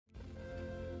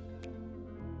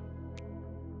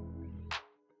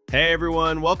Hey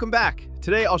everyone, welcome back.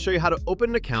 Today I'll show you how to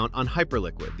open an account on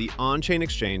Hyperliquid, the on-chain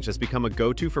exchange that's become a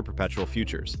go-to for perpetual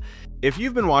futures. If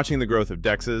you've been watching the growth of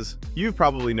DEXs, you've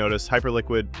probably noticed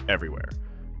Hyperliquid everywhere.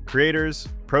 Creators,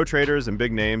 pro traders, and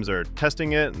big names are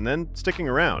testing it and then sticking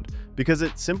around because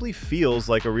it simply feels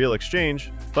like a real exchange,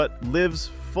 but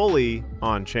lives fully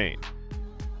on-chain.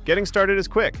 Getting started is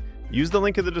quick. Use the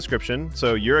link in the description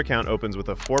so your account opens with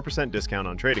a 4% discount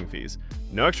on trading fees.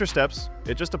 No extra steps,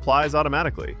 it just applies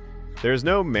automatically. There's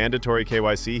no mandatory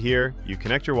KYC here, you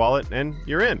connect your wallet and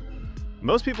you're in.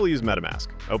 Most people use MetaMask.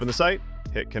 Open the site,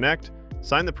 hit connect,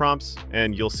 sign the prompts,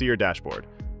 and you'll see your dashboard.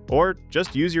 Or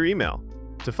just use your email.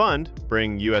 To fund,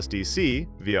 bring USDC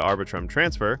via Arbitrum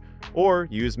transfer, or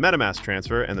use MetaMask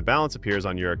transfer and the balance appears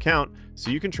on your account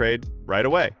so you can trade right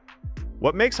away.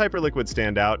 What makes Hyperliquid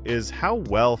stand out is how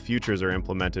well futures are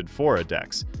implemented for a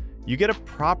DEX. You get a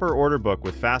proper order book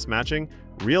with fast matching,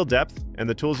 real depth, and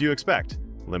the tools you expect.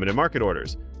 Limited market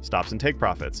orders, stops and take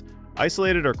profits,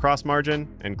 isolated or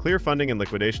cross-margin, and clear funding and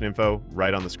liquidation info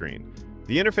right on the screen.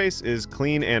 The interface is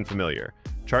clean and familiar.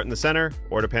 Chart in the center,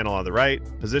 order panel on the right,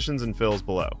 positions and fills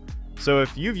below. So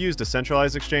if you've used a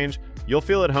centralized exchange, you'll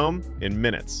feel at home in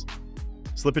minutes.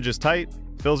 Slippage is tight,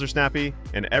 fills are snappy,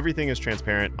 and everything is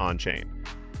transparent on-chain.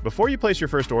 Before you place your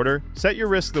first order, set your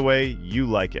risk the way you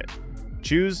like it.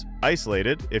 Choose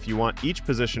isolated if you want each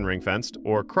position ring-fenced,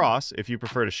 or cross if you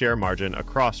prefer to share margin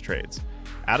across trades.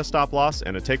 Add a stop loss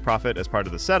and a take profit as part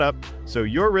of the setup, so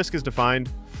your risk is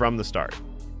defined from the start.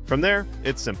 From there,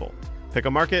 it's simple. Pick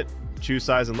a market, choose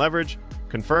size and leverage,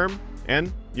 confirm,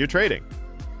 and you're trading.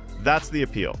 That's the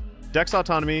appeal. DEX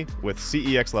autonomy with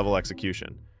CEX-level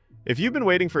execution. If you've been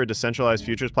waiting for a decentralized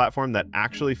futures platform that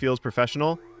actually feels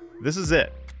professional, this is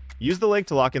it. Use the link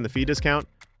to lock in the fee discount,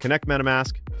 connect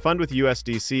MetaMask, fund with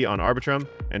USDC on Arbitrum,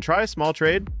 and try a small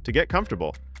trade to get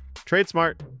comfortable. Trade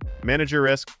smart, manage your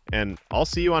risk, and I'll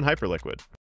see you on Hyperliquid.